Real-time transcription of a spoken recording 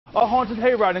A haunted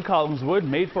hayride in Collingswood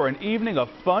made for an evening of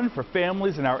fun for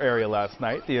families in our area last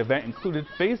night. The event included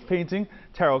face painting,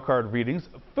 tarot card readings,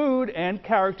 food, and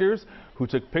characters who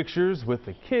took pictures with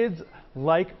the kids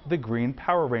like the Green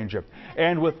Power Ranger.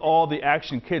 And with all the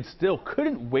action, kids still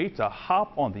couldn't wait to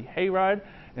hop on the hayride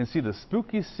and see the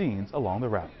spooky scenes along the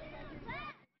route.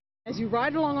 As you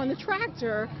ride along on the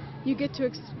tractor, you get to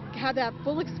have that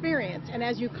full experience, and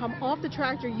as you come off the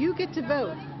tractor, you get to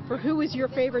vote for who is your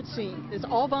favorite scene. It's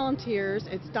all volunteers.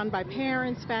 It's done by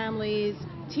parents, families,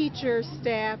 teachers,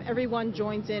 staff. Everyone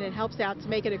joins in and helps out to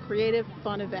make it a creative,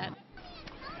 fun event.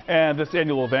 And this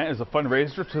annual event is a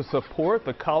fundraiser to support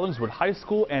the Collingswood High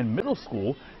School and Middle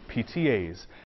School PTAs.